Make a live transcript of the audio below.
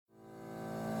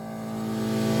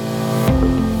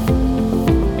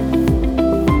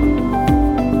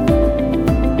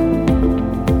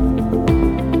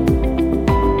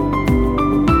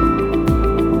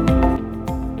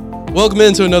Welcome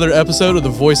into another episode of The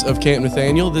Voice of Camp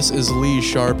Nathaniel. This is Lee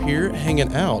Sharp here,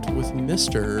 hanging out with I'm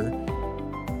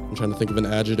trying to think of an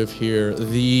adjective here,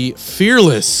 the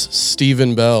fearless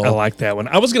Stephen Bell. I like that one.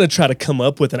 I was going to try to come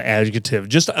up with an adjective,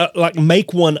 just like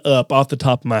make one up off the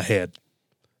top of my head.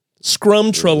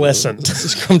 Scrumtralescent.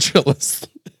 Scrumtralescent.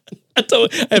 I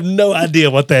have no idea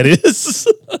what that is.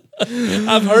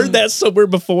 I've heard that somewhere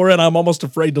before, and I'm almost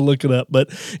afraid to look it up. But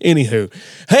anywho,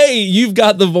 hey, you've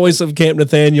got the voice of Camp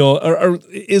Nathaniel.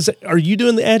 Are you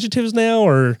doing the adjectives now,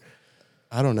 or?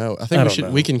 I don't know. I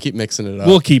think we can keep mixing it up.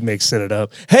 We'll keep mixing it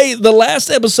up. Hey, the last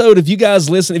episode, if you guys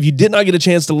listen, if you did not get a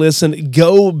chance to listen,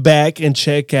 go back and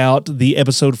check out the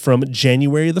episode from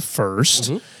January the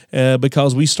 1st,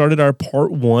 because we started our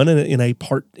part one in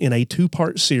a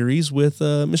two-part series with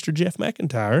Mr. Jeff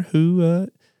McIntyre, who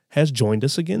has joined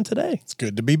us again today. It's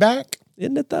good to be back.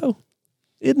 Isn't it though?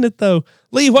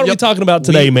 Lee, what are we talking about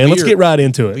today, man? Let's get right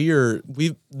into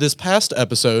it. This past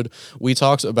episode, we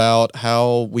talked about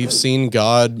how we've seen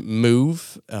God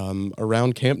move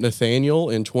around Camp Nathaniel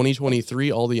in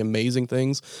 2023, all the amazing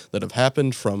things that have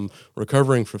happened, from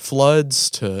recovering from floods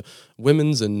to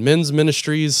women's and men's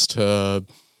ministries to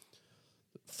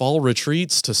fall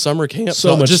retreats to summer camp.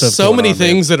 So many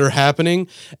things that are happening,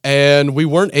 and we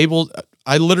weren't able.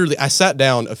 I sat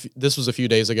down, this was a few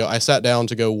days ago, I sat down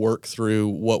to go work through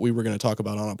what we were going to talk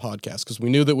about on a podcast, because we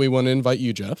knew that we want to invite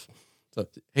you, Jeff. So,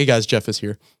 hey guys, Jeff is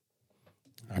here.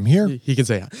 I'm here. He can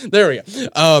say hi. There we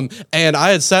go. And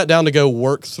I had sat down to go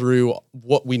work through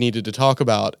what we needed to talk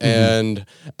about. And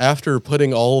after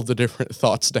putting all of the different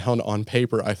thoughts down on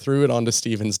paper, I threw it onto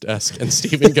Stephen's desk. And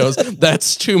Stephen goes,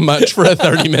 that's too much for a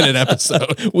 30-minute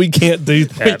episode. We can't do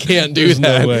that. We can't do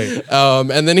that. No way.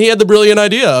 And then he had the brilliant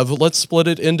idea of, let's split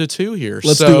it into two here.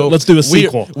 Let's do a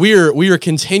sequel. We are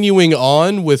continuing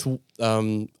on with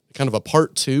kind of a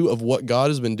part two of what God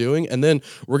has been doing. And then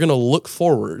we're going to look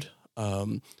forward.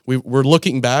 We're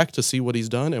looking back to see what he's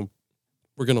done, and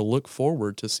we're going to look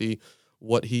forward to see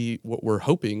what we're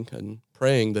hoping and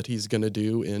praying that he's going to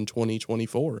do in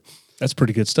 2024. That's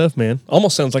pretty good stuff, man.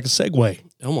 Almost sounds like a segue.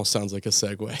 It almost sounds like a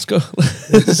segue. Let's go.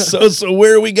 So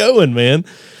where are we going, man?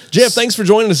 Jeff, thanks for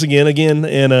joining us again,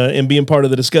 and being part of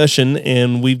the discussion.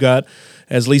 And we've got,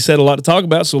 as Lee said, a lot to talk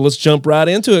about. So let's jump right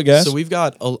into it, guys. So we've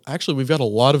got a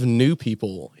lot of new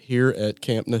people here at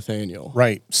Camp Nathaniel.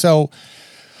 Right. So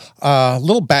a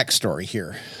little backstory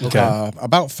here. Okay.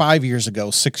 About 6 years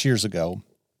ago,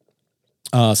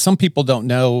 some people don't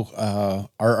know,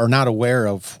 are not aware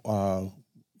of,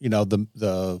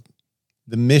 the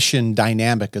mission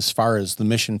dynamic as far as the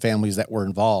mission families that were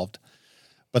involved.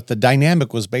 But the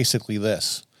dynamic was basically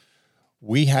this.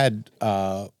 We had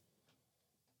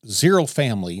 0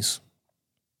 families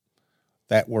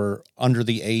that were under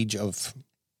the age of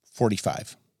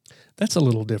 45. That's a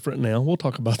little different now. We'll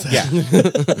talk about that.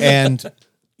 Yeah. And,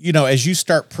 as you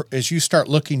start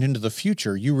looking into the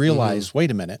future, you realize, wait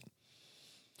a minute,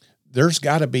 there's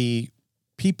got to be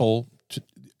people.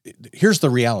 Here's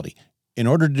the reality. In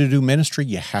order to do ministry,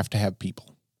 you have to have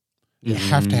people. You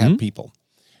have to have people.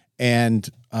 And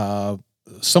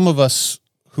some of us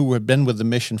who have been with the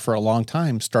mission for a long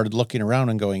time started looking around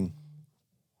and going,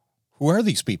 who are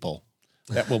these people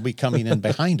that will be coming in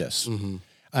behind us?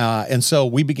 And so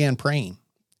we began praying,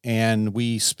 and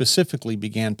we specifically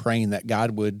began praying that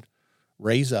God would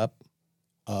raise up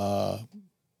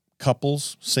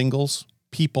couples, singles,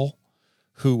 people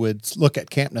who would look at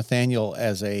Camp Nathaniel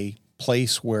as a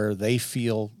place where they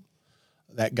feel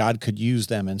that God could use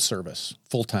them in service,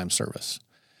 full-time service.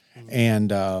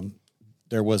 And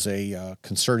there was a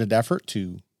concerted effort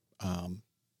to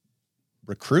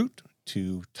recruit,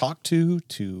 to talk to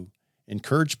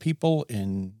encourage people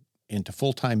into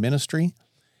full-time ministry.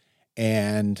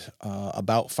 And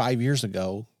about 5 years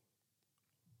ago,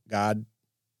 God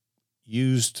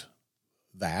used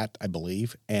that, I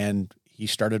believe, and he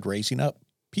started raising up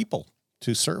people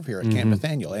to serve here at Camp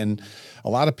Nathaniel. And a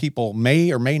lot of people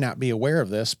may or may not be aware of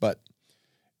this, but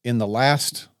in the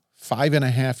last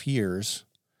 5.5 years,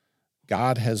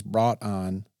 God has brought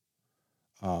on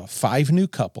 5 new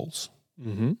couples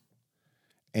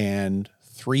and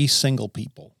 3 single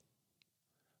people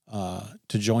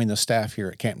to join the staff here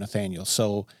at Camp Nathaniel.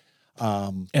 So,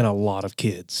 and a lot of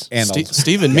kids. And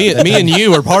Stephen, me and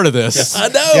you are part of this. Yes. I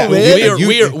know,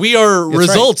 man. We are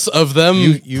results of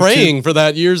them praying for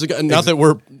that years ago. Not that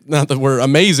we're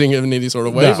amazing in any sort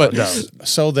of way, but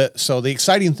so the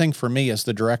exciting thing for me as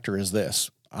the director is this.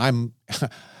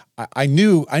 I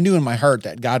knew in my heart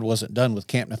that God wasn't done with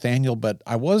Camp Nathaniel, but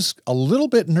I was a little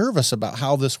bit nervous about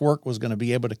how this work was going to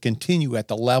be able to continue at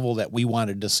the level that we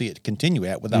wanted to see it continue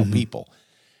at without people.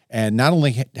 And not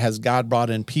only has God brought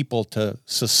in people to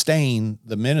sustain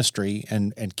the ministry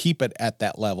and keep it at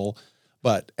that level,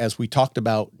 but as we talked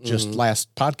about just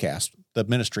last podcast, the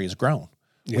ministry has grown.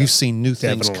 Yeah, we've seen new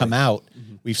things come out.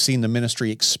 We've seen the ministry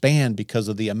expand because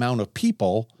of the amount of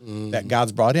people that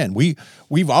God's brought in.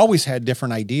 We've always had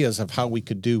different ideas of how we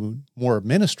could do more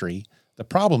ministry. The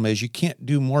problem is you can't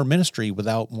do more ministry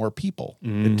without more people.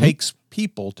 It takes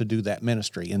people to do that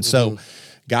ministry. And so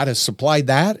God has supplied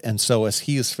that. And so as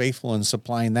he is faithful in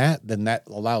supplying that, then that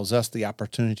allows us the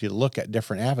opportunity to look at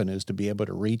different avenues to be able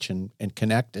to reach and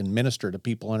connect and minister to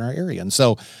people in our area. And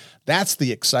so that's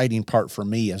the exciting part for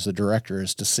me as the director,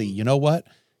 is to see, you know what?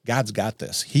 God's got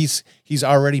this. He's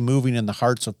already moving in the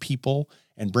hearts of people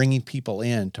and bringing people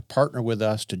in to partner with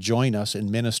us, to join us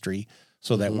in ministry,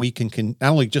 so that we can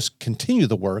not only just continue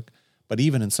the work, but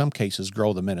even in some cases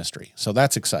grow the ministry. So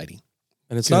that's exciting.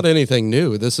 And it's not anything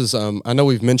new. This is, I know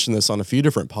we've mentioned this on a few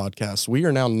different podcasts. We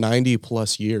are now 90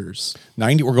 plus years.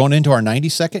 We're going into our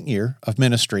 92nd year of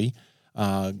ministry.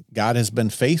 God has been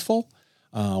faithful.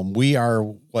 We are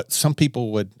what some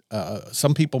people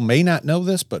may not know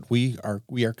this, but we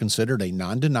are considered a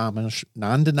non-denominational,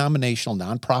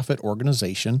 nonprofit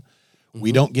organization.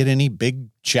 We don't get any big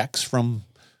checks from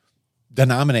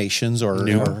denominations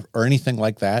or anything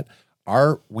like that.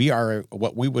 We are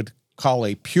what we would call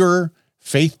a pure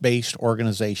faith-based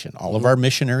organization. All of our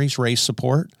missionaries raise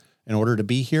support in order to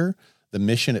be here. The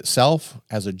mission itself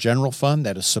has a general fund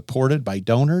that is supported by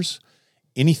donors.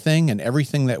 Anything and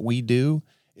everything that we do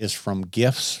is from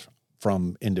gifts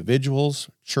from individuals,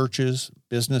 churches,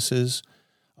 businesses,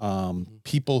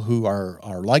 people who are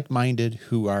like-minded,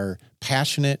 who are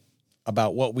passionate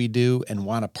about what we do and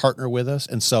want to partner with us.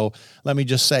 And so let me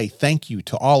just say thank you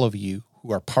to all of you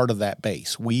who are part of that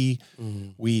base. We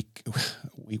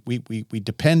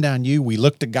depend on you. We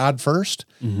look to God first,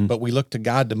 but we look to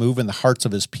God to move in the hearts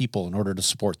of his people in order to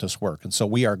support this work. And so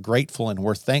we are grateful and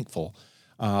we're thankful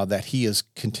that he has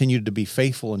continued to be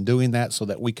faithful in doing that, so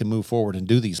that we can move forward and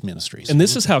do these ministries. And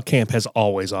this is how camp has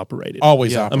always operated.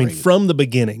 Operated. I mean, from the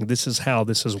beginning, this is how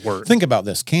this has worked. Think about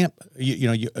this. Camp,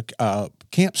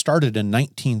 camp started in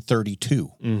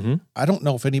 1932. I don't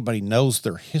know if anybody knows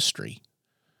their history,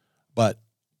 but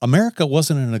America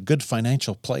wasn't in a good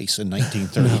financial place in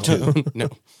 1932. No.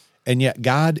 And yet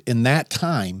God, in that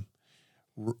time,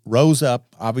 rose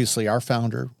up, obviously our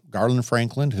founder, Garland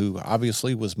Franklin, who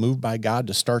obviously was moved by God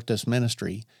to start this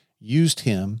ministry, used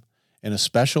him in a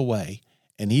special way,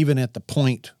 and even at the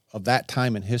point of that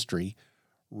time in history,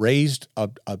 raised a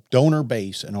donor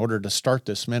base in order to start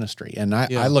this ministry. And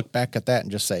I look back at that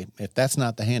and just say, if that's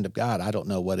not the hand of God, I don't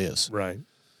know what is. Right.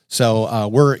 So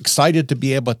we're excited to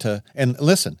be able to, and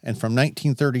listen, and from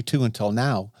 1932 until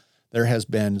now, there has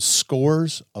been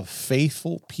scores of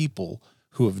faithful people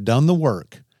who have done the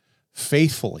work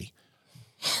faithfully.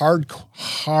 Hard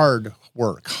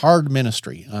work, hard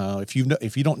ministry. If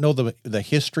you don't know the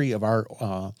history of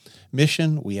our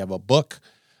mission, we have a book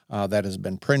that has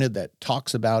been printed that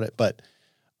talks about it. But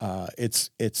it's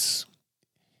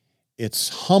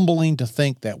humbling to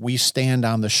think that we stand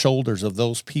on the shoulders of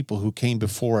those people who came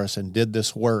before us and did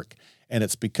this work, and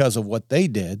it's because of what they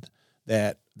did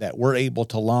that we're able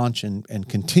to launch and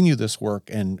continue this work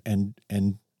and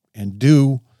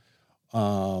do.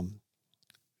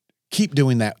 Keep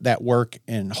doing that work,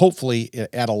 and hopefully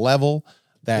at a level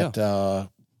that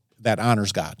that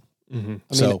honors God.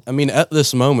 I mean, at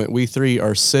this moment, we three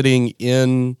are sitting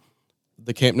in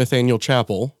the Camp Nathaniel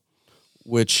Chapel,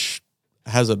 which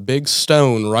has a big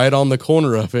stone right on the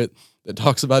corner of it that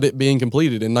talks about it being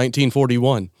completed in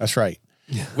 1941. That's right.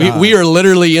 We are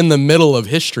literally in the middle of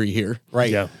history here.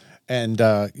 Right. Yeah. And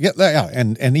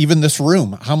and even this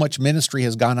room, how much ministry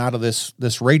has gone out of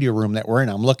this radio room that we're in.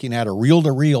 I'm looking at a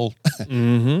reel-to-reel,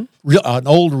 an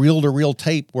old reel-to-reel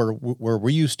tape where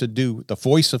we used to do the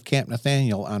voice of Camp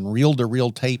Nathaniel on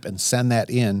reel-to-reel tape and send that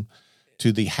in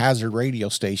to the Hazard radio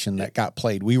station that got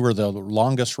played. We were the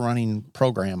longest running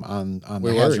program on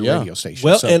the Hazard radio station.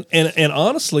 Well, and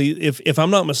honestly, if I'm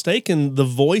not mistaken, the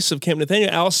voice of Camp Nathaniel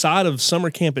outside of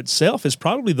summer camp itself is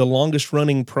probably the longest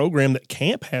running program that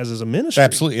camp has as a ministry.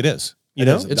 Absolutely, it is.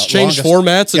 It's changed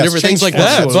formats and different things like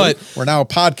that. But we're now a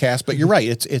podcast. But you're right.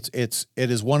 It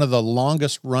is one of the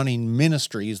longest running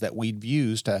ministries that we've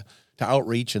used to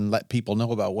outreach and let people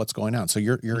know about what's going on. So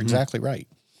you're exactly right.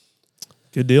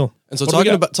 Good deal. And so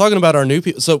talking about our new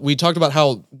people, so we talked about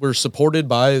how we're supported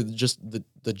by just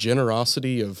the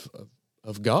generosity of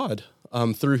God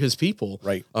through his people.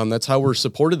 Right. That's how we're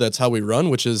supported. That's how we run,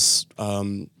 which is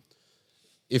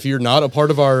if you're not a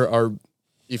part of our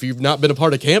if you've not been a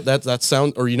part of camp,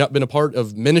 or you've not been a part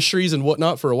of ministries and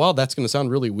whatnot for a while, that's going to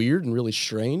sound really weird and really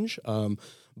strange.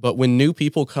 But when new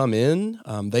people come in,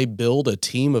 they build a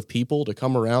team of people to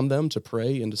come around them to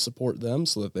pray and to support them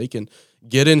so that they can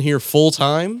get in here full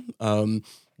time.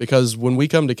 Because when we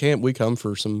come to camp, we come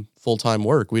for some full time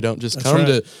work. We don't just come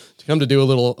to do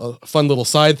a fun little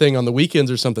side thing on the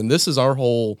weekends or something. This is our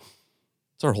whole.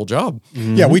 It's our whole job.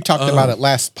 Yeah, we talked about it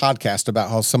last podcast about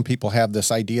how some people have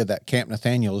this idea that Camp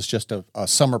Nathaniel is just a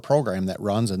summer program that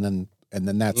runs and then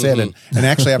that's it. And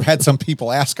actually, I've had some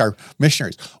people ask our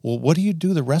missionaries, "Well, what do you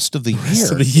do the rest of the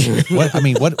year?"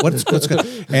 What's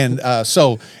good? And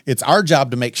so it's our job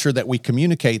to make sure that we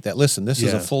communicate that. Listen, this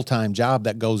is a full-time job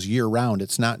that goes year round.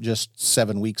 It's not just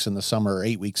 7 weeks in the summer or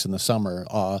 8 weeks in the summer.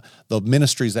 The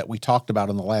ministries that we talked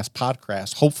about in the last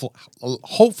podcast,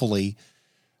 hopefully.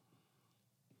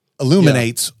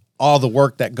 Illuminates all the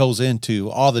work that goes into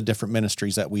all the different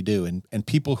ministries that we do. And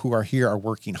people who are here are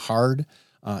working hard.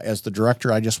 As the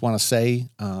director, I just want to say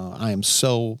I am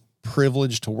so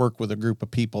privileged to work with a group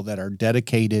of people that are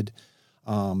dedicated,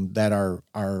 that are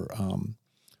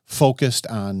focused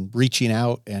on reaching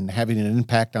out and having an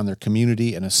impact on their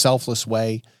community in a selfless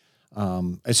way.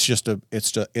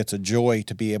 It's a joy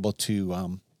to be able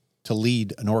to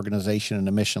lead an organization and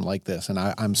a mission like this. And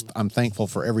I'm thankful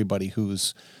for everybody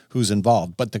who's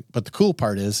involved. But the cool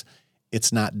part is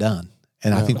it's not done.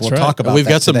 And I think we'll talk about We've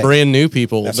that got some today. brand new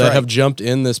people that right. have jumped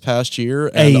in this past year.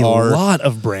 And A are lot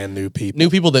of brand new people. new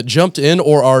people that jumped in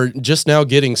or are just now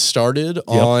getting started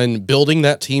on building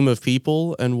that team of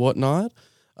people and whatnot.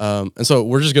 And so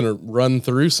we're just going to run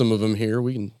through some of them here.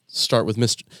 We can start with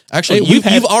Mr. Actually,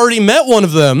 Hey, you've already met one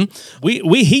of them.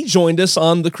 He joined us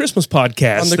on the Christmas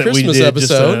podcast On the that Christmas we did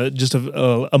episode. just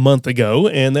a month ago,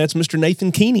 and that's Mr.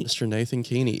 Nathan Keeney. Mr. Nathan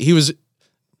Keeney.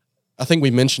 I think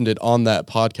we mentioned it on that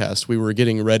podcast. We were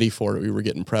getting ready for it. We were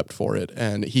getting prepped for it.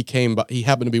 And he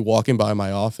happened to be walking by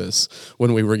my office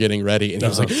when we were getting ready. And he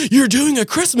was like, "You're doing a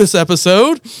Christmas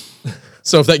episode?"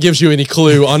 So if that gives you any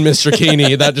clue on Mr.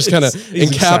 Keeney, that just kind of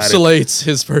encapsulates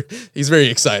he's very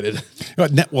excited.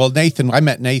 Well, Nathan, I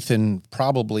met Nathan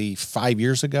probably 5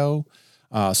 years ago,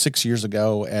 6 years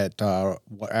ago at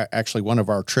actually one of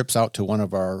our trips out to one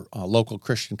of our local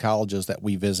Christian colleges that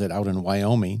we visit out in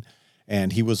Wyoming.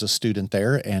 And he was a student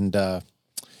there. And I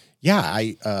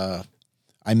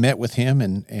met with him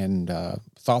and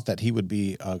thought that he would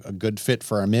be a good fit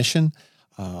for our mission.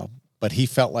 But he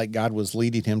felt like God was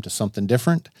leading him to something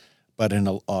different. But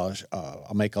I'll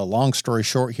make a long story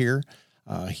short here.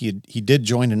 He did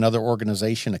join another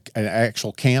organization, an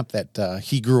actual camp that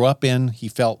he grew up in. He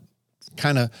felt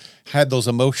kind of had those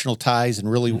emotional ties and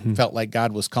really felt like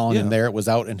God was calling him there. It was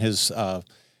out in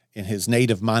his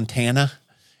native Montana,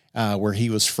 where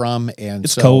he was from. And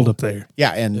It's cold up there.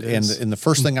 Yeah, and the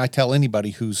first thing I tell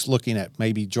anybody who's looking at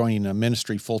maybe joining a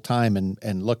ministry full time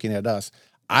and looking at us,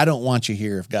 I don't want you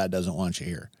here if God doesn't want you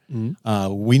here.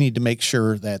 We need to make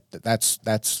sure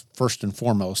that's first and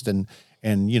foremost. And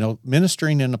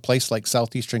ministering in a place like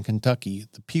southeastern Kentucky,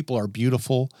 the people are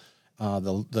beautiful.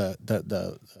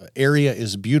 The area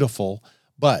is beautiful,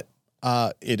 but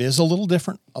it is a little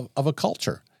different of a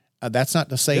culture. That's not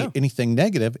to say anything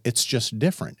negative. It's just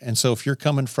different. And so if you're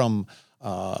coming from,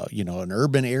 an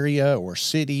urban area or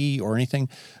city or anything,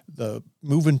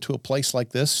 moving to a place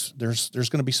like this, there's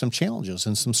going to be some challenges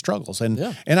and some struggles. And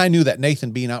I knew that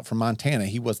Nathan being out from Montana,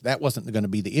 that wasn't going to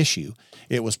be the issue.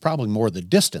 It was probably more the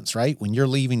distance, right? When you're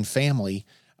leaving family,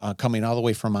 coming all the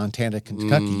way from Montana to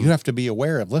Kentucky, you have to be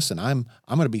aware of, listen, I'm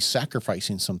going to be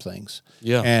sacrificing some things.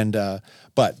 Yeah. And,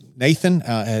 but Nathan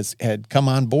had come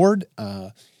on board,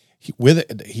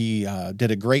 he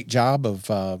did a great job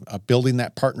of building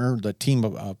that the team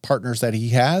of partners that he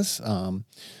has.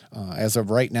 As of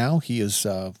right now, he is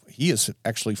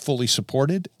actually fully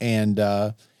supported, and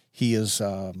he is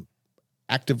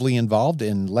actively involved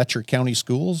in Letcher County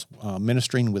Schools,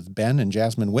 ministering with Ben and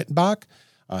Jasmine Wittenbach.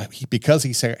 Because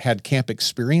he's had camp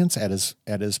experience at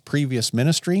his previous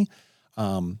ministry,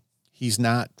 he's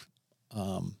not.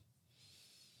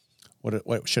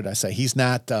 What should I say? He's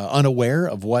not unaware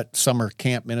of what summer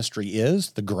camp ministry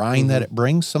is, the grind that it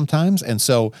brings sometimes. And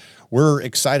so we're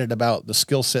excited about the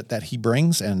skill set that he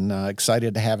brings and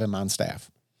excited to have him on staff.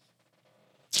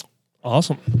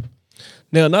 Awesome.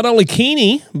 Now, not only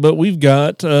Keeney, but we've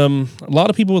got a lot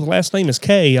of people with the last name is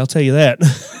K, I'll tell you that.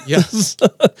 Yes.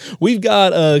 We've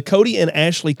got Cody and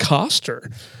Ashley Coster,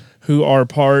 who are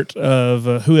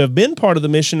who have been part of the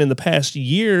mission in the past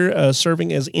year,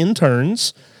 serving as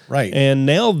interns. Right. And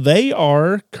now they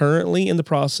are currently in the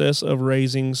process of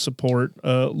raising support,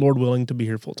 Lord willing, to be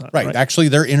here full time. Right. Actually,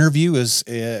 their interview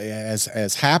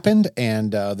has happened,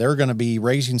 and they're going to be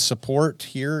raising support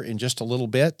here in just a little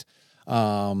bit.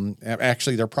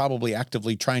 Actually, they're probably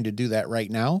actively trying to do that right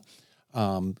now.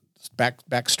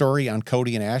 Backstory on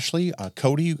Cody and Ashley.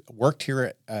 Cody worked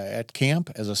here at camp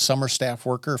as a summer staff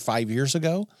worker 5 years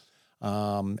ago,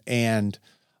 and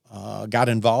got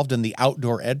involved in the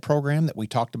outdoor ed program that we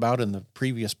talked about in the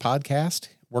previous podcast.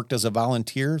 Worked as a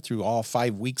volunteer through all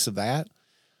 5 weeks of that.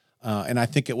 And I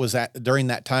think it was during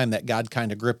that time that God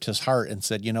kind of gripped his heart and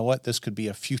said, you know what, this could be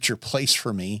a future place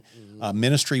for me.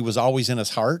 Ministry was always in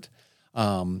his heart.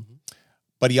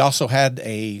 But he also had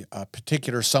a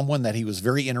particular someone that he was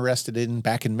very interested in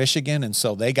back in Michigan. And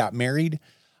so they got married,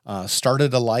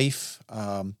 started a life,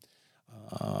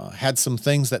 had some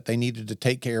things that they needed to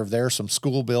take care of there, some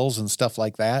school bills and stuff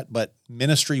like that. But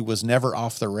ministry was never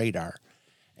off the radar.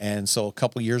 And so a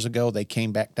couple years ago, they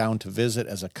came back down to visit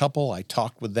as a couple. I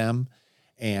talked with them,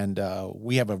 and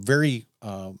we have a very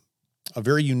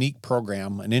unique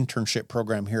program, an internship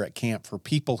program here at camp for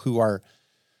people who are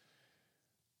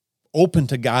open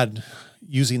to God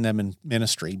using them in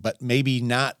ministry, but maybe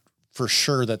not for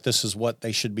sure that this is what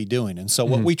they should be doing. And so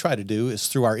what we try to do is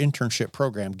through our internship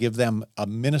program, give them a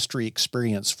ministry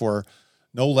experience for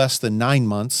no less than 9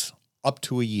 months up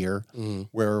to a year,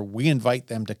 where we invite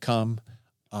them to come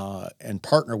and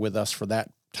partner with us for that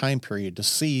time period to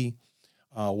see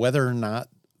whether or not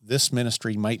this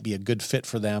ministry might be a good fit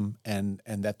for them, and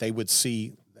that they would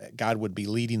see that God would be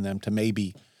leading them to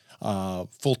maybe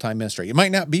full-time ministry. It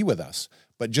might not be with us,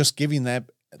 but just giving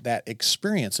that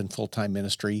experience in full-time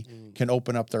ministry can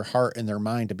open up their heart and their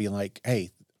mind to be like,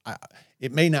 hey,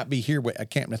 it may not be here at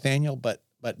Camp Nathaniel, but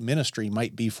ministry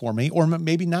might be for me, or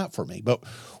maybe not for me. But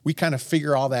we kind of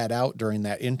figure all that out during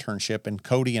that internship, and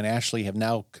Cody and Ashley have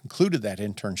now concluded that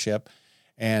internship,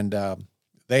 and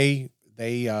they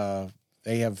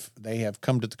have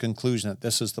come to the conclusion that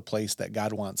this is the place that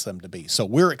God wants them to be. So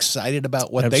we're excited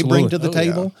about what they bring to the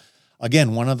table. Yeah.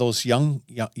 Again, one of those younger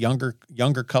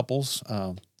couples,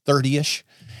 30-ish.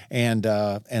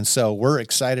 And so we're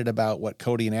excited about what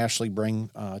Cody and Ashley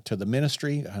bring to the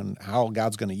ministry and how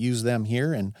God's going to use them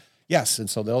here. And yes, and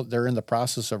so they're in the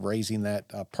process of raising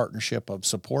that partnership of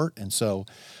support. And so,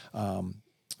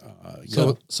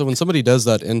 so when somebody does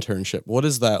that internship, what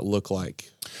does that look like?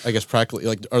 I guess practically,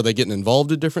 like, are they getting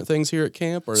involved in different things here at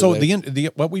camp? Or so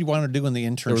what we want to do in the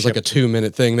internship, there was like a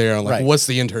 2-minute thing there on like, what's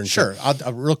the internship? Sure,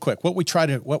 I'll real quick. What we try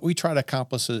to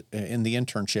accomplish in the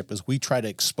internship is we try to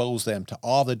expose them to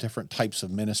all the different types of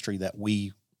ministry that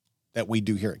we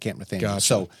do here at Camp Nathaniel. Gotcha.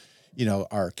 So,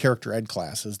 our character ed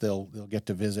classes, they'll get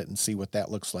to visit and see what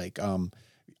that looks like.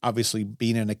 Obviously,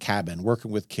 being in a cabin, working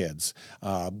with kids,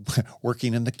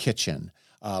 working in the kitchen,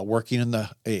 working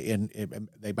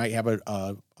they might have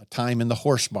a time in the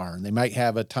horse barn. They might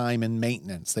have a time in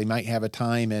maintenance. They might have a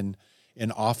time in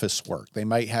office work. They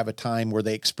might have a time where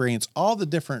they experience all the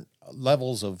different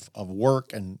levels of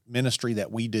work and ministry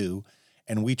that we do,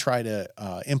 and we try to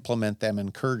implement them,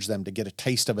 encourage them to get a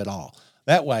taste of it all.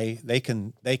 That way, they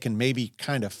can maybe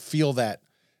kind of feel that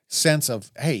sense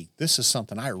of, hey, this is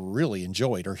something I really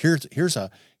enjoyed, or here's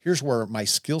where my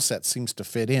skill set seems to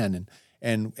fit in,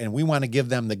 and we want to give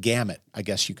them the gamut, I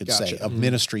guess you could say, of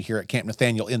ministry here at Camp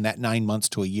Nathaniel in that 9 months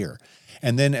to a year.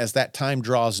 And then as that time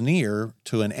draws near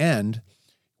to an end,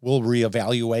 we'll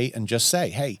reevaluate and just say,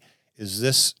 hey, is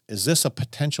this a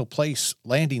potential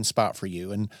landing spot for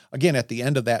you? And again, at the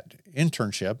end of that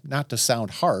internship, not to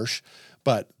sound harsh,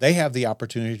 but they have the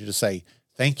opportunity to say,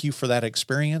 thank you for that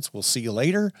experience. We'll see you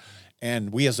later.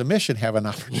 And we as a mission have an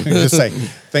opportunity to say,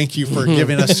 thank you for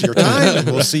giving us your time,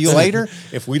 and we'll see you later.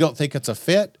 If we don't think it's a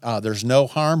fit, there's no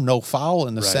harm, no foul,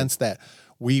 in the sense that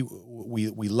we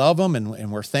love them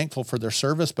and we're thankful for their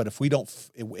service. But if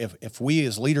we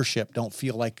as leadership don't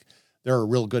feel like they're a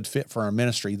real good fit for our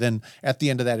ministry, then at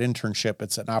the end of that internship,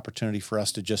 it's an opportunity for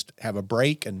us to just have a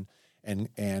break and end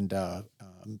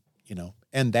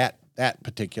that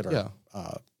particular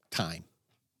time.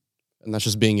 And that's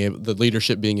just the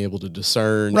leadership being able to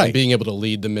discern, and being able to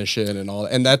lead the mission and all.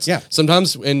 And that's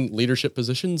sometimes in leadership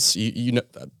positions,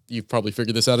 you've probably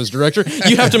figured this out as director.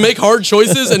 You have to make hard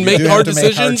choices and make hard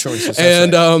decisions.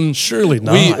 And surely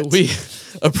not. We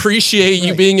appreciate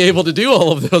you being able to do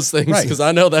all of those things, because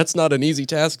I know that's not an easy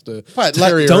task to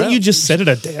carry Don't around. You just sit at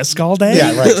a desk all day?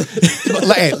 Yeah,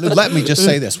 right. Let me just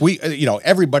say this.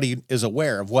 Everybody is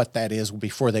aware of what that is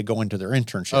before they go into their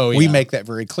internship. We make that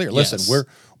very clear. Yes. Listen,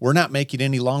 we're not making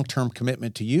any long-term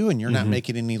commitment to you, and you're not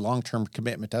making any long-term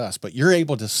commitment to us, but you're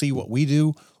able to see what we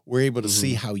do. We're able to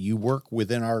see how you work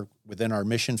within our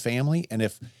mission family. And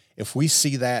if we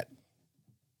see that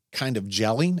kind of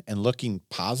gelling and looking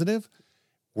positive,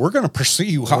 we're going to pursue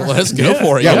you hard. Well, let's go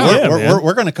for it.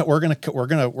 We're going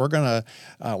to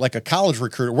like a college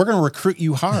recruiter. We're going to recruit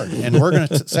you hard, and we're going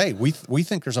to say we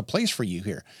think there's a place for you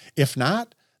here. If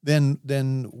not, then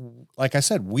like I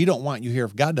said, we don't want you here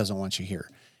if God doesn't want you here.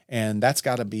 And that's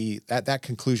got to be that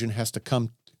conclusion has to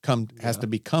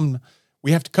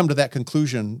we have to come to that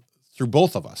conclusion through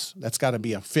both of us. That's got to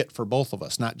be a fit for both of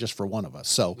us, not just for one of us.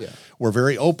 So we're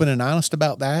very open and honest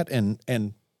about that.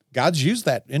 And God's used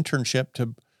that internship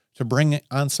to bring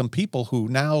on some people who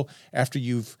now, after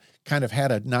you've kind of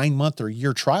had a 9-month or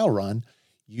year trial run,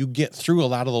 you get through a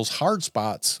lot of those hard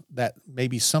spots that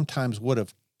maybe sometimes would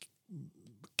have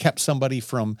kept somebody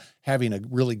from having a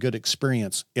really good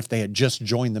experience if they had just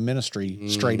joined the ministry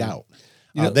straight out.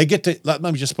 They get to, let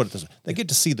me just put it this way, they get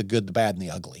to see the good, the bad, and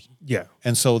the ugly. Yeah.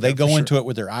 And so they go into it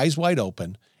with their eyes wide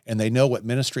open, and they know what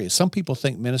ministry is. Some people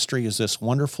think ministry is this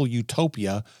wonderful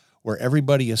utopia where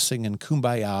everybody is singing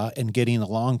Kumbaya and getting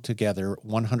along together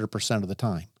 100% of the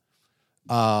time.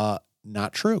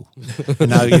 Not true.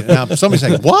 now somebody's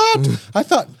saying, what? I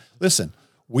thought, listen,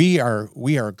 we are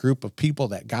a group of people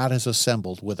that God has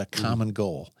assembled with a common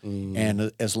goal.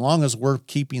 And as long as we're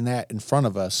keeping that in front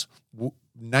of us,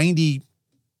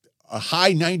 a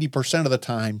high 90% of the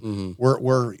time,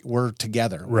 we're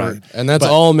together. Right. And that's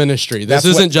all ministry. This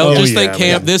isn't just think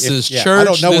camp. This is church. I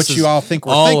don't know what you all think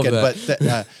we're thinking,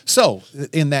 but so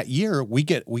in that year, we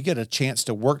get a chance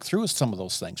to work through some of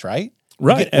those things, right?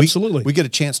 Right, absolutely. We get a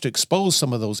chance to expose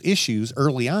some of those issues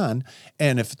early on,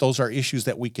 and if those are issues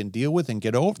that we can deal with and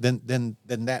get over, then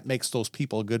that makes those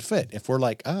people a good fit. If we're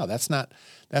like, that's not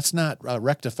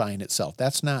rectifying itself,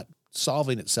 that's not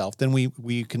solving itself, then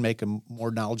we can make a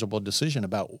more knowledgeable decision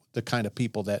about the kind of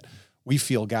people that we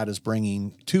feel God is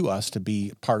bringing to us to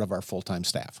be part of our full-time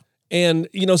staff. And,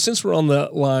 since we're on the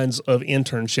lines of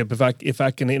internship, if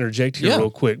I can interject here real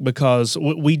quick, because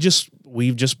we've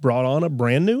just brought on a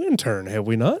brand new intern, have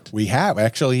we not? We have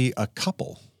actually a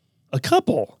couple.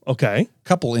 Okay.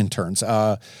 Couple interns.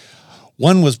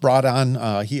 One was brought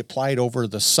on, he applied over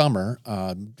the summer,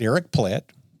 Derek Plitt,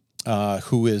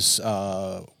 who has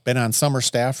been on summer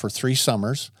staff for 3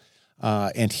 summers,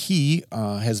 and he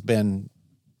has been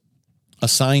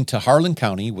assigned to Harlan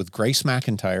County with Grace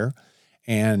McIntyre,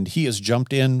 and he has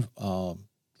jumped in.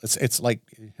 It's like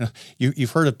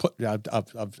you've heard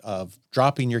of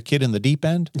dropping your kid in the deep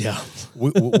end. Yeah,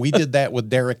 we did that with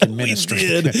Derek in ministry.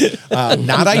 We did.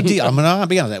 Not ideal. I'm gonna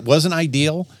be honest. It wasn't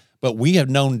ideal. But we have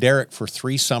known Derek for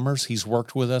 3 summers. He's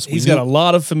worked with us. He's got a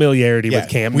lot of familiarity with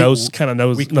camp. Knows the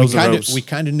ropes. We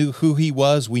kind of knew who he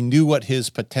was. We knew what his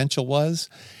potential was,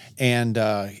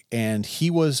 and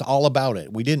he was all about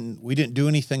it. We didn't do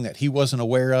anything that he wasn't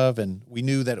aware of, and we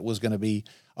knew that it was going to be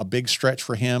a big stretch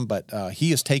for him. But he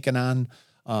has taken on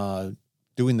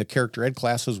doing the character ed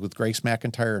classes with Grace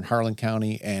McIntyre in Harlan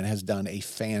County, and has done a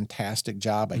fantastic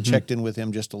job. I checked in with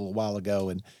him just a little while ago,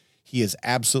 and he is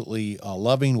absolutely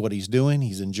loving what he's doing.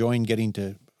 He's enjoying getting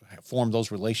to form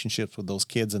those relationships with those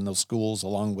kids in those schools,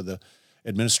 along with the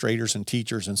administrators and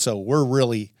teachers. And so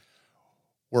we're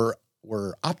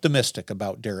optimistic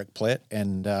about Derek Plitt.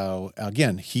 And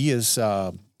again, he is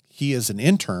an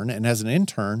intern, and as an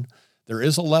intern, there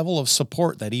is a level of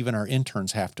support that even our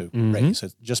interns have to raise.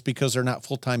 Just because they're not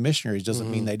full-time missionaries doesn't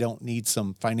mean they don't need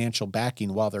some financial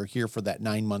backing while they're here for that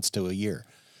 9 months to a year.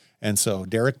 And so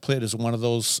Derek Plitt is one of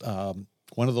those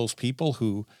people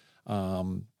who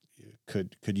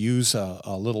could use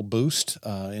a little boost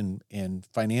in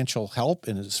financial help,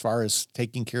 and as far as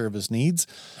taking care of his needs.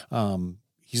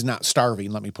 He's not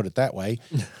starving, let me put it that way.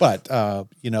 But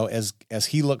as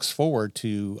he looks forward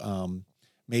to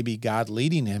maybe God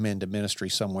leading him into ministry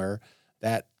somewhere,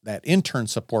 that intern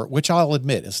support, which I'll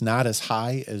admit is not as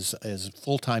high as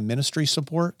full-time ministry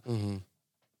support.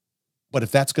 But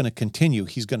if that's going to continue,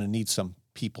 he's going to need some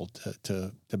people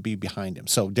to be behind him.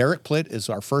 So Derek Plitt is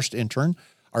our first intern.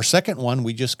 Our second one,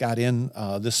 we just got in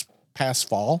this past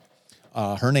fall.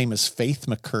 Her name is Faith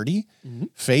McCurdy.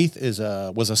 Faith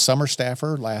was a summer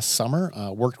staffer last summer,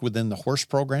 worked within the horse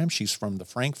program. She's from the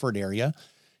Frankfort area.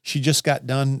 She just got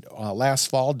done last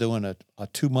fall doing a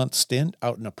 2-month stint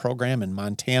out in a program in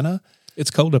Montana. It's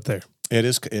cold up there. It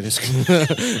is. I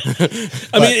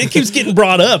mean, it keeps getting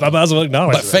brought up. I might as well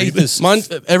acknowledge but Faith is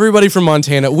everybody from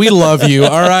Montana. We love you.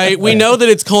 All right. We know that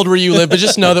it's cold where you live, but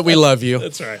just know that we love you.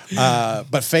 That's right.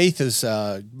 But Faith is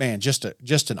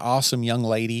just an awesome young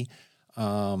lady.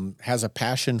 Has a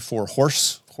passion for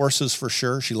horses for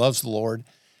sure. She loves the Lord.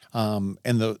 And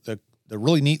the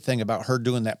really neat thing about her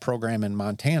doing that program in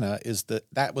Montana is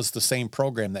that was the same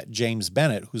program that James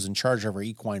Bennett, who's in charge of our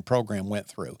equine program, went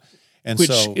through. And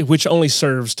which only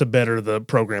serves to better the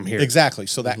program here. Exactly.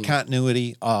 So that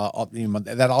continuity,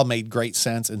 that all made great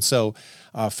sense. And so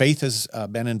Faith has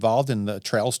been involved in the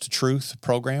Trails to Truth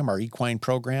program, our equine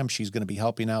program. She's going to be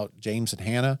helping out James and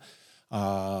Hannah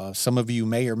Some of you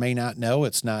may or may not know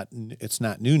it's not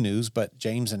new news, but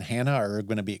James and Hannah are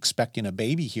going to be expecting a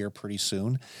baby here pretty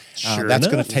soon. Sure That's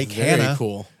enough. going to take Very Hannah.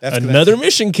 cool. That's gonna Another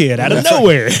mission kid out of That's right.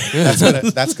 nowhere.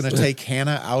 that's going to take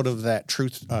Hannah out of that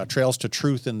truth trails to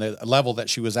truth in the level that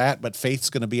she was at, but Faith's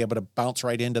going to be able to bounce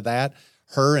right into that.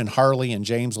 Her and Harley and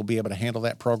James will be able to handle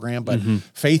that program, but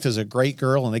Faith is a great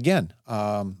girl, and again,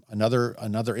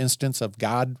 another instance of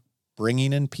God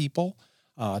bringing in people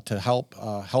to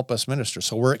help us minister.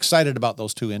 So we're excited about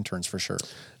those two interns for sure.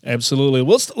 Absolutely.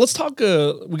 Let's talk.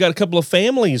 We got a couple of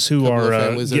families who are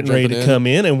families that are getting ready to jumping in. come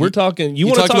in, and we're talking. You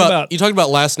want to talk about? You talked about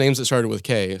last names that started with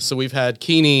K. So we've had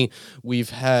Keeney,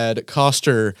 we've had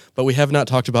Coster, but we have not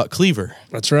talked about Cleaver.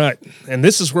 That's right. And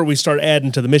this is where we start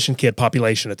adding to the mission kid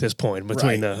population at this point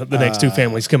between the next two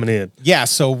families coming in. Yeah,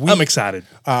 so I'm excited.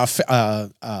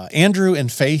 Andrew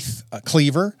and Faith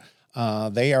Cleaver,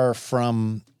 they are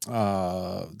from.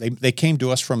 They came to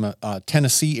us from a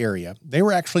Tennessee area. They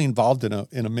were actually involved in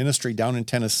a ministry down in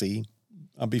Tennessee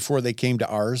before they came to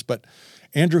ours. But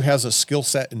Andrew has a skill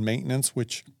set in maintenance,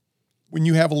 which when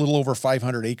you have a little over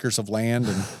 500 acres of land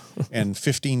and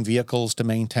 15 vehicles to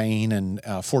maintain and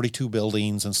 42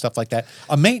 buildings and stuff like that,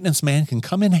 a maintenance man can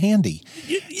come in handy.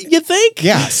 You think?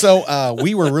 Yeah. So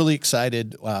we were really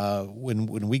excited when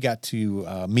we got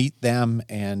to meet them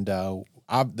and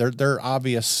their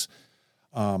obvious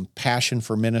passion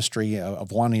for ministry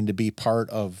of wanting to be part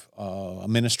of a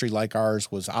ministry like ours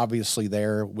was obviously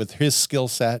there with his skill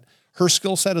set, her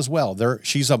skill set as well.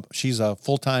 She's a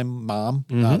full-time mom.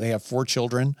 They have 4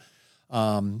 children.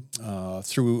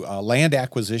 Through land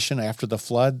acquisition after the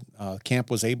flood, camp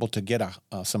was able to get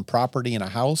some property and a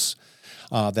house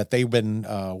that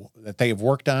they have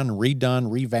worked on, redone,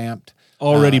 revamped.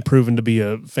 Already proven to be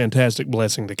a fantastic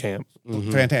blessing to camp.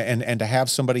 Fantastic. And to have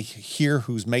somebody here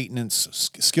who's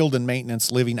skilled in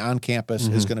maintenance, living on campus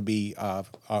is going to be a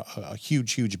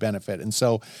huge benefit. And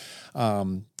so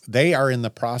they are in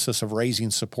the process of raising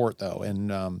support, though,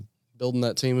 and Building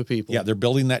that team of people. yeah, they're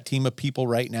building that team of people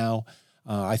right now.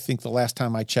 I think the last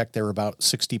time I checked, they were about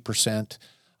 60%.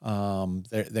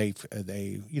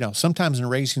 They sometimes in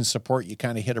raising support, you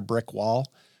kind of hit a brick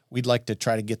wall. We'd like to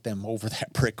try to get them over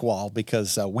that brick wall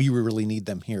because we really need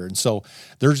them here. And so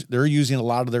they're using a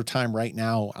lot of their time right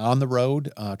now on the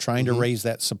road, trying to raise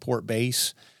that support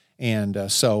base. And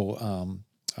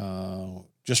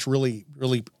just really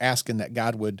asking that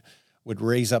God would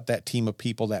raise up that team of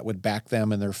people that would back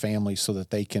them and their families so that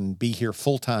they can be here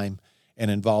full time and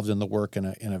involved in the work in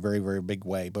a very, very big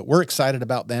way. But we're excited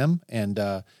about them. And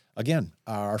again,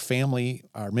 our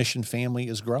mission family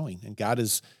is growing, and God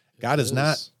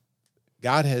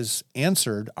has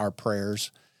answered our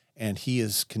prayers, and He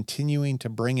is continuing to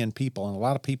bring in people. And a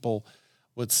lot of people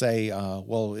would say,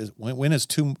 "Well, when is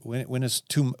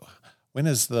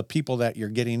the people that you're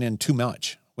getting in too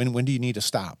much? When do you need to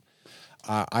stop?"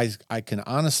 I can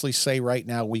honestly say right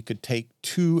now we could take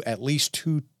at least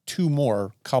two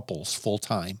more couples full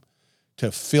time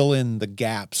to fill in the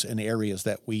gaps in areas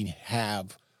that we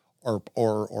have or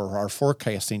are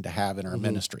forecasting to have in our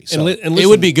ministry. So And It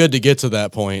would be good to get to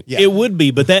that point. Yeah. It would be,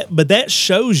 but that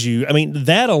shows you. I mean,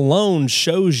 that alone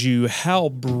shows you how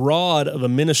broad of a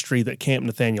ministry that Camp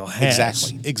Nathaniel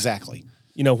has. Exactly.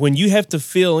 You know, when you have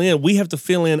to we have to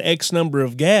fill in X number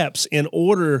of gaps in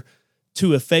order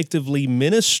to effectively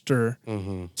minister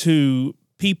to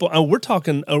people. We're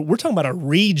talking about a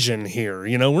region here.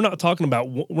 You know, we're not talking about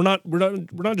we're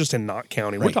not just in Knott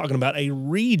County. Right. We're talking about a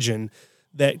region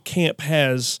that camp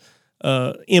has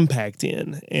impact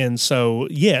in. And so,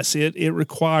 yes, it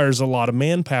requires a lot of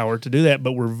manpower to do that,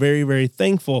 but we're very, very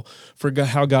thankful for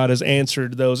how God has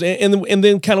answered those. And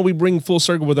then kind of we bring full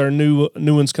circle with our new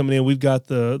ones coming in. We've got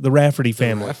the Rafferty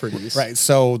family. Rafferty's. Right.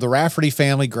 So the Rafferty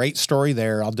family, great story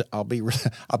there. I'll be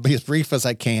as brief as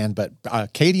I can, but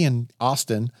Katie and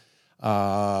Austin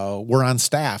were on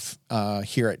staff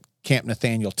here at Camp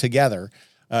Nathaniel together.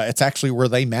 It's actually where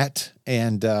they met,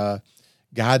 and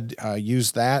God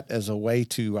used that as a way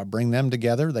to bring them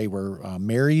together. They were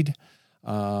married.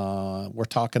 We're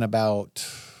talking about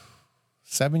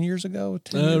 7 years ago,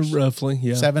 10 years? Roughly,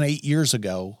 yeah. 7-8 years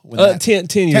ago. When 10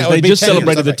 years. it would They be just 10 years,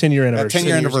 celebrated the that's right. 10-year anniversary.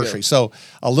 10-year 10 years anniversary. So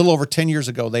a little over 10 years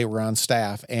ago, they were on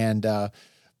staff. And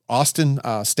Austin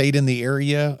stayed in the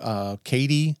area.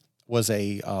 Katie was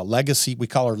a legacy. We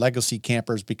call her legacy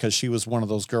campers because she was one of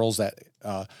those girls that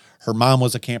her mom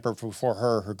was a camper before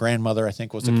her. Her grandmother, I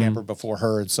think, was a camper before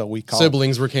her. And so we call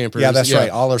Siblings were campers. Yeah, that's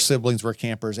right. All her siblings were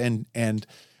campers. And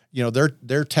you know,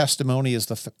 their testimony is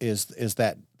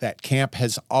that camp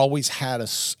has always had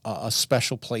a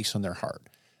special place in their heart.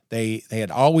 They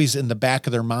had always in the back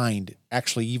of their mind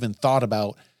actually even thought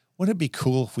about, wouldn't it be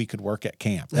cool if we could work at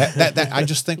camp? That I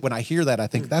just think when I hear that, I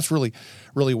think that's really,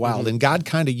 really wild. And God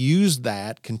kind of used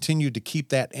that, continued to keep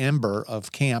that ember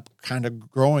of camp kind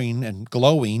of growing and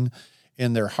glowing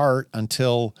in their heart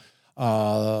until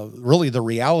really the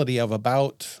reality of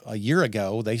about a year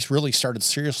ago, they really started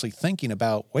seriously thinking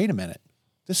about, wait a minute,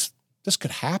 this could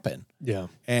happen. Yeah.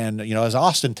 And, you know, as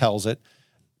Austin tells it,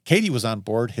 Katie was on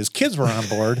board. His kids were on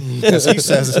board. As he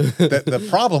says, that the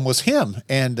problem was him.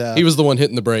 And he was the one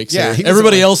hitting the brakes. Yeah, Yeah,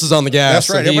 everybody else is on the gas. that's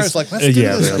right. and Everybody's he's- like, let's do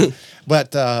Yeah, this.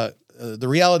 But the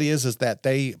reality is that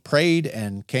they prayed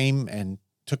and came and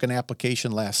took an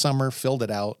application last summer, filled it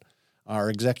out.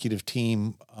 Our executive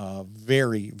team,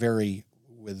 very, very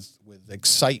with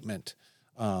excitement,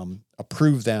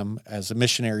 approved them as a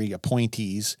missionary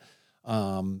appointees.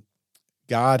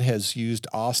 God has used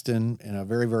Austin in a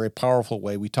very, very powerful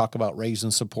way. We talk about raise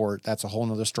and support. That's a whole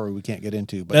nother story we can't get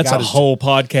into. But That's God a has- whole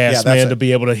podcast, Yeah, that's man, a- to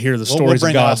be able to hear the We'll stories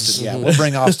bring of God's. Austin. Yeah, we'll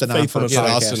bring Austin on for a faithfulness. Get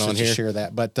podcast Austin on to here. share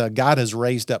that. But God has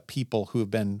raised up people who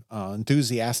have been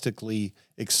enthusiastically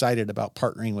excited about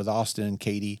partnering with Austin and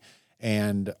Katie.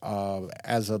 And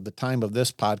as of the time of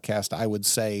this podcast, I would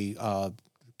say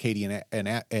Katie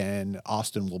and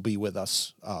Austin will be with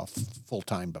us full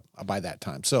time by that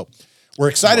time. So we're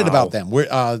excited about them.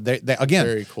 We're they again.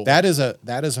 Very cool. That is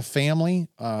a family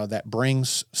that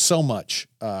brings so much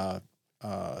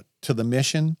to the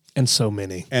mission. And so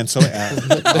many. And so, they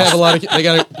have a lot of. They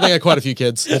got quite a few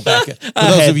kids. for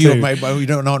those of you who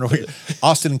don't know,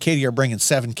 Austin and Katie are bringing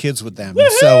 7 kids with them.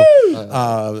 And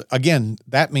so, again,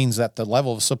 that means that the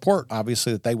level of support,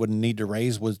 obviously, that they would need to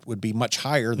raise would be much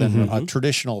higher than a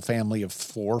traditional family of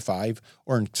 4 or 5,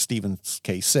 or in Stephen's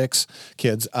case, 6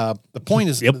 kids. The point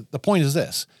is, the point is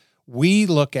this: we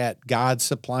look at God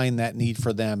supplying that need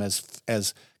for them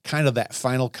as kind of that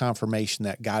final confirmation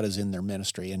that God is in their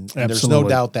ministry. And there's no Absolutely.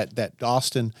 doubt that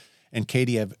Austin and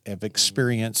Katie have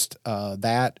experienced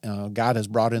that. God has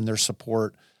brought in their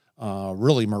support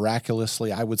really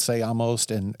miraculously, I would say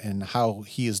almost, and how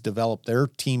he has developed their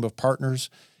team of partners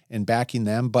in backing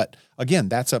them. But again,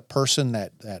 that's a person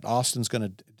that Austin's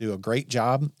going to do a great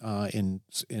job in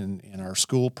our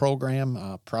school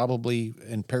program, probably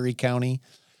in Perry County.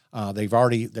 They've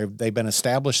been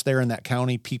established there in that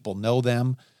county. People know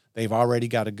them. They've already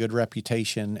got a good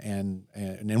reputation, and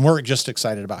we're just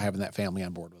excited about having that family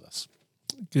on board with us.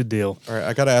 Good deal. All right,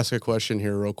 I got to ask a question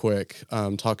here real quick.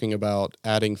 Talking about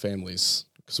adding families,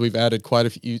 because we've added quite a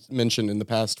few. You mentioned in the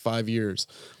past 5 years,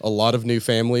 a lot of new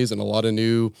families and a lot of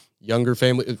new younger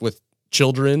families with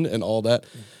children and all that.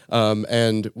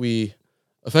 And we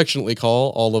affectionately call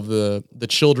all of the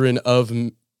children of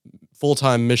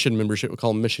full-time mission membership, we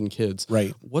call them mission kids.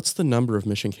 Right. What's the number of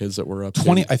mission kids that we're up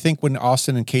 20. to? I think when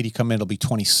Austin and Katie come in, it'll be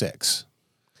 26.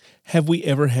 Have we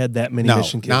ever had that many No,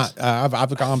 mission kids? not.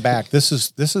 I've gone back. This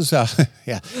is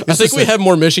yeah. I think we have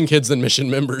more mission kids than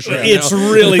mission members right It's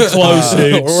now. really close,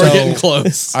 dude. We're So- getting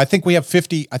close. I think we have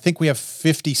 50. I think we have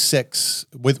 56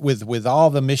 with all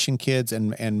the mission kids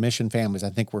and mission families. I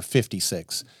think we're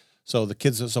 56. So the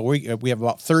kids. So we have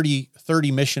about 30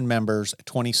 mission members,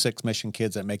 26 mission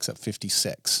kids. That makes up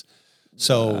 56.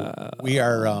 So we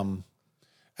are.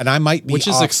 And I might be Which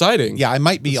is off. exciting. Yeah, I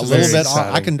might be This a is little very bit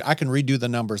off. exciting. I can redo the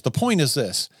numbers. The point is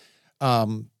this: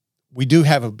 we do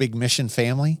have a big mission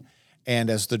family,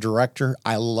 and as the director,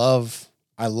 I love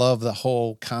the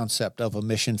whole concept of a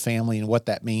mission family and what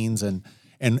that means. And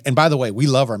by the way, we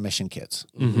love our mission kids.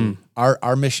 Mm-hmm.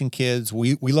 Our mission kids.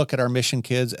 We look at our mission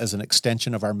kids as an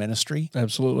extension of our ministry.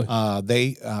 Absolutely.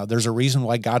 There's a reason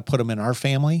why God put them in our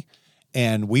family,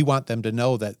 and we want them to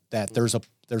know that there's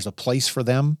a place for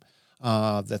them.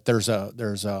 That there's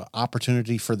a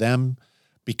opportunity for them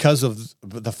because of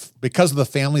the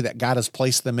family that God has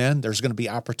placed them in. There's going to be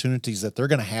opportunities that they're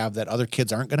going to have that other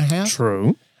kids aren't going to have.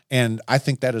 True. And I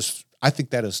think that is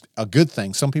a good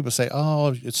thing. Some people say,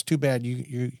 "Oh, it's too bad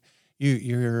you're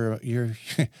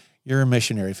a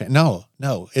missionary fan." No,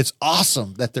 it's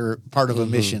awesome that they're part of a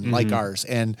mission like ours,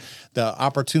 and the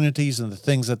opportunities and the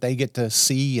things that they get to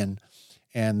see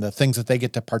and the things that they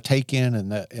get to partake in,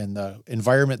 and the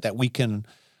environment that we can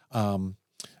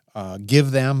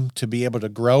give them to be able to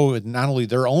grow in not only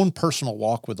their own personal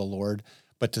walk with the Lord,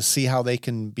 but to see how they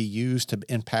can be used to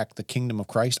impact the kingdom of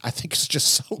Christ. I think it's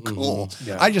just so cool.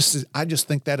 Yeah. I just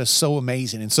think that is so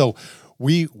amazing. And so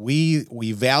we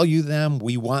value them.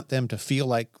 We want them to feel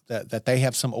like that they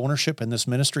have some ownership in this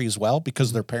ministry as well,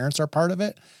 because their parents are part of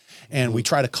it. And we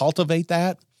try to cultivate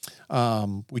that.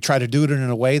 We try to do it in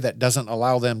a way that doesn't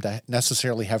allow them to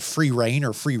necessarily have free reign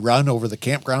or free run over the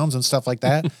campgrounds and stuff like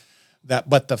that.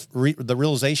 But the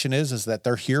realization is that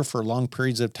they're here for long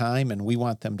periods of time, and we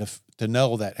want them to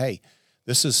know that, hey,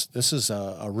 this is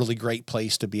a really great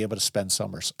place to be able to spend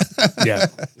summers. Yeah.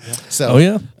 So Oh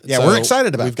yeah. yeah, So we're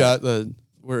excited about we've that. got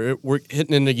we're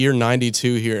hitting into year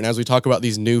 92 here, and as we talk about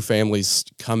these new families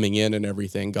coming in and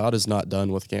everything, God is not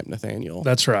done with Camp Nathaniel.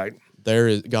 That's right.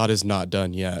 God is not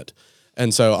done yet.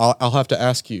 And so I'll have to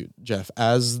ask you, Jeff,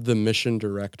 as the mission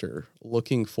director,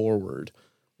 looking forward,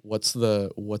 what's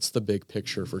the big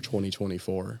picture for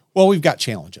 2024? Well, we've got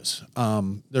challenges.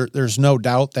 There's no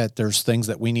doubt that there's things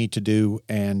that we need to do.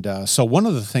 And so one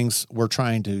of the things we're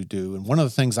trying to do, and one of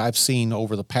the things I've seen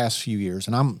over the past few years,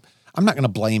 and I'm not going to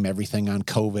blame everything on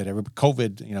COVID.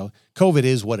 COVID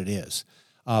is what it is.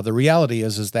 The reality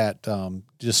is that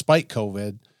despite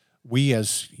COVID, we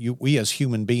as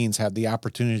human beings have the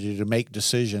opportunity to make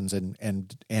decisions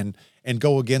and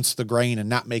go against the grain and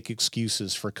not make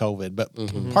excuses for COVID. But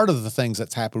part of the things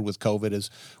that's happened with COVID is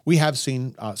we have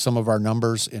seen some of our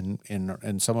numbers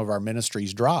in some of our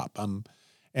ministries drop.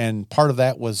 And part of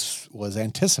that was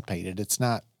anticipated. It's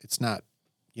not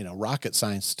rocket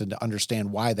science to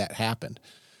understand why that happened.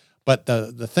 But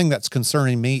the thing that's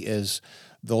concerning me is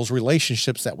those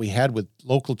relationships that we had with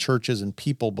local churches and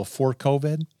people before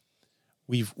COVID.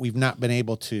 We've not been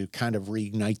able to kind of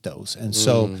reignite those. And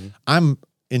so I'm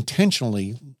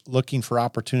intentionally looking for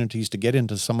opportunities to get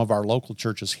into some of our local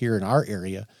churches here in our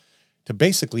area to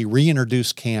basically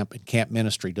reintroduce camp and camp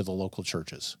ministry to the local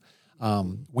churches.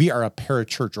 We are a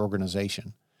parachurch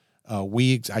organization.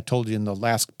 I told you in the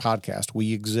last podcast,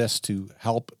 we exist to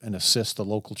help and assist the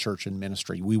local church in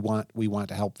ministry. We want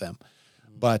to help them.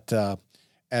 But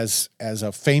as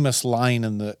a famous line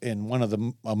in one of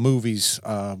the movies,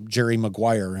 Jerry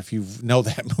Maguire, if you know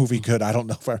that movie good, I don't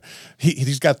know if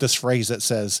he's got this phrase that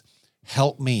says,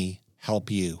 "Help me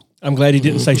help you." I'm glad he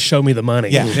didn't say "show me the money."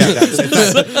 Yeah.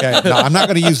 No, I'm not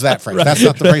going to use that phrase. Right. That's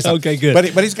not the phrase. Okay, good.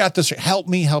 But he's got this, "Help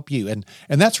me help you," and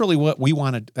that's really what we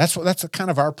wanted. That's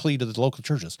kind of our plea to the local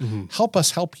churches. Help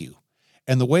us help you,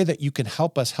 and the way that you can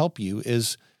help us help you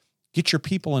is get your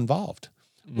people involved.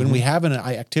 When we have an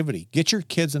activity, get your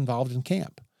kids involved in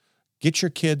camp. Get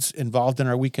your kids involved in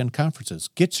our weekend conferences.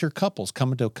 Get your couples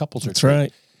coming to a couples retreat.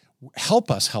 That's right.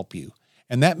 Help us help you.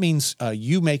 And that means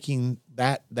you making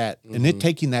and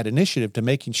taking that initiative to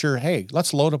making sure, hey,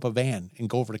 let's load up a van and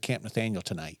go over to Camp Nathaniel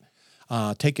tonight.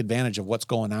 Take advantage of what's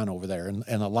going on over there and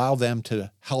allow them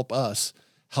to help us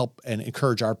help and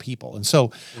encourage our people. And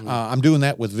so I'm doing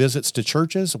that with visits to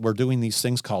churches. We're doing these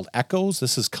things called echoes.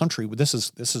 This is country. This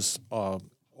is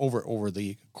over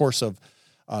the course of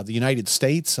the United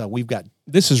States. We've got.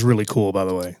 This is really cool, by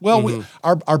the way. Well,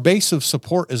 our base of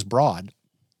support is broad.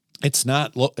 It's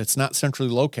not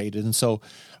centrally located, and so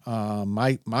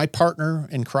my partner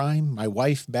in crime, my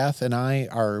wife Beth, and I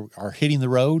are hitting the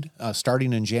road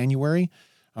starting in January.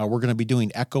 We're going to be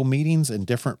doing echo meetings in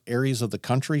different areas of the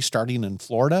country, starting in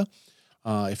Florida.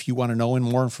 If you want to know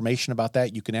more information about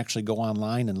that, you can actually go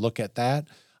online and look at that.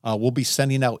 We'll be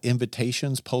sending out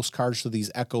invitations, postcards to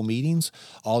these echo meetings.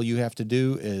 All you have to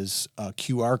do is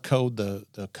QR code the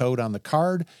code on the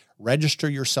card, register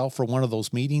yourself for one of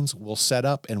those meetings. We'll set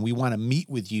up, and we want to meet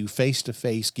with you face to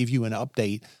face, give you an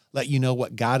update, let you know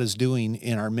what God is doing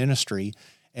in our ministry.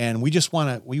 And we just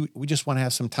want to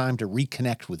have some time to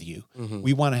reconnect with you.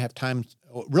 We want to have time.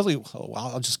 Really,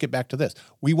 I'll just get back to this.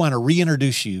 We want to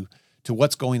reintroduce you to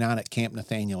what's going on at Camp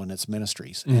Nathaniel and its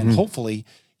ministries, and hopefully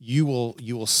you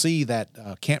will see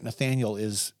that Camp Nathaniel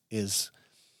is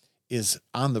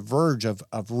on the verge of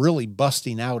really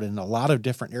busting out in a lot of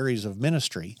different areas of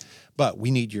ministry. But we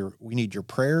need your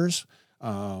prayers.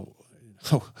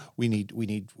 We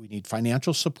need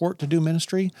financial support to do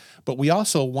ministry, but we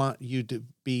also want you to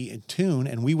be in tune,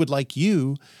 and we would like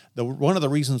you. One of the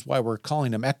reasons why we're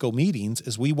calling them echo meetings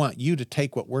is we want you to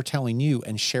take what we're telling you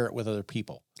and share it with other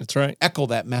people. That's right. Echo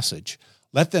that message.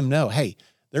 Let them know, hey,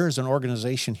 there is an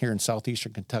organization here in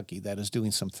southeastern Kentucky that is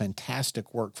doing some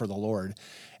fantastic work for the Lord,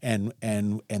 and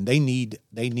they need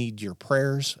your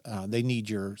prayers. They need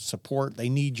your support. They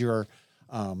need your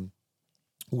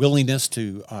willingness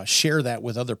to share that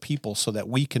with other people so that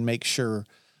we can make sure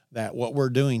that what we're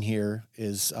doing here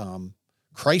is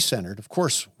Christ-centered, of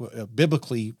course,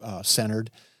 biblically centered,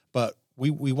 but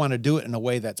we want to do it in a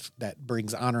way that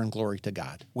brings honor and glory to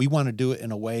God. We want to do it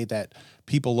in a way that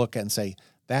people look at and say,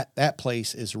 that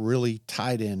place is really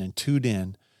tied in and tuned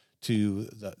in to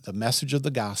the message of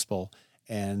the gospel,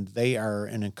 and they are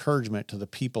an encouragement to the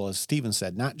people, as Stephen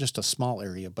said, not just a small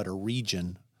area, but a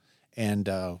region. And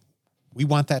we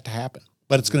want that to happen.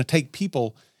 But it's going to take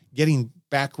people getting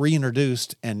back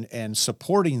reintroduced and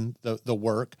supporting the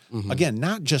work, again,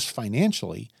 not just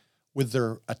financially, with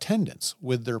their attendance,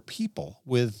 with their people,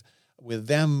 with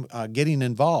them getting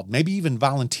involved, maybe even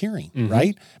volunteering,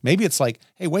 right? Maybe it's like,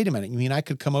 hey, wait a minute, you mean I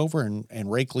could come over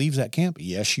and rake leaves at camp?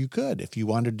 Yes, you could if you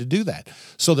wanted to do that.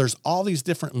 So there's all these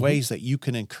different ways that you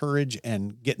can encourage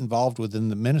and get involved within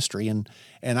the ministry, and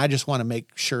I just want to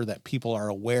make sure that people are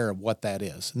aware of what that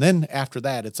is. And then after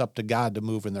that, it's up to God to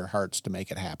move in their hearts to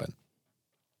make it happen.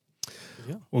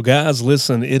 Well, guys,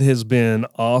 listen, it has been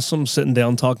awesome sitting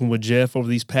down talking with Jeff over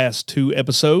these past 2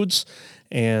 episodes.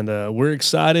 And we're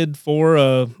excited for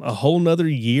a whole nother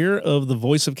year of the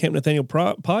Voice of Camp Nathaniel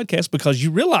podcast, because you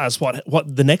realize what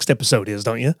the next episode is,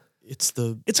 don't you? It's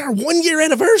our 1-year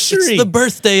anniversary. It's the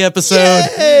birthday episode.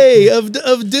 Yay! Of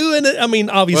doing it. I mean,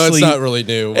 obviously, well, it's not really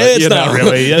new. But, it's not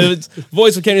really. It's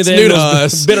Voice of Camp Nathaniel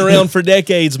has been around for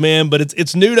decades, man. But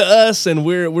it's new to us, and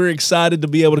we're excited to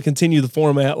be able to continue the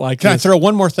format like Can this. I throw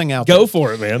one more thing out? Go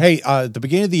for it, man. Hey, at the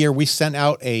beginning of the year, we sent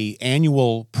out a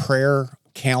annual prayer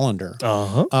calendar.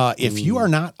 If you are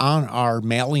not on our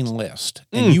mailing list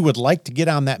and you would like to get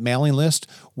on that mailing list,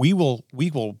 we will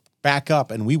back up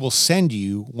and we will send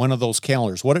you one of those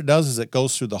calendars. What it does is it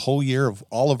goes through the whole year of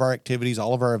all of our activities,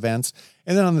 all of our events.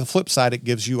 And then on the flip side, it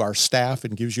gives you our staff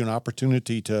and gives you an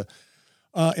opportunity to,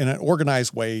 in an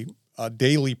organized way,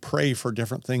 daily pray for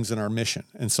different things in our mission.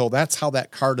 And so that's how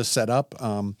that card is set up.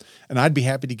 And I'd be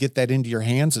happy to get that into your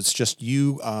hands. It's just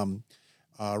you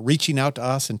reaching out to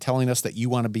us and telling us that you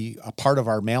want to be a part of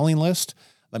our mailing list.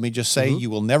 Let me just say,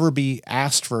 you will never be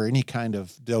asked for any kind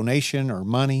of donation or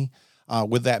money.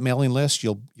 With that mailing list,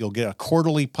 you'll get a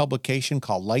quarterly publication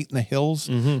called Light in the Hills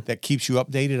that keeps you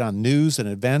updated on news and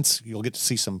events. You'll get to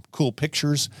see some cool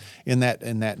pictures in that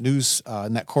news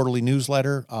in that quarterly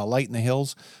newsletter, Light in the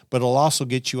Hills. But it'll also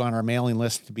get you on our mailing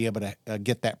list to be able to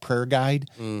get that prayer guide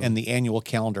and the annual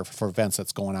calendar for events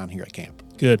that's going on here at camp.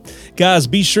 Good. Guys,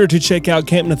 be sure to check out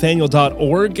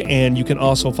campnathaniel.org, and you can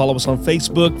also follow us on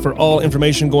Facebook for all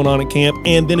information going on at camp.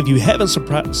 And then if you haven't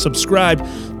subscribed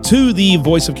to the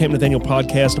Voice of Camp Nathaniel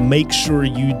podcast, make sure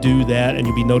you do that, and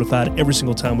you'll be notified every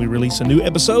single time we release a new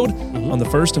episode on the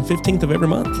 1st and 15th of every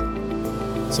month.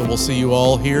 So we'll see you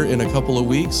all here in a couple of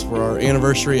weeks for our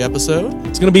anniversary episode.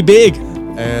 It's going to be big.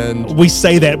 And we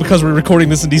say that because we're recording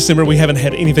this in December. We haven't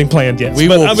had anything planned yet. We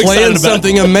will plan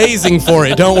something amazing for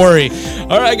it. Don't worry.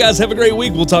 All right, guys, have a great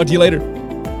week. We'll talk to you later.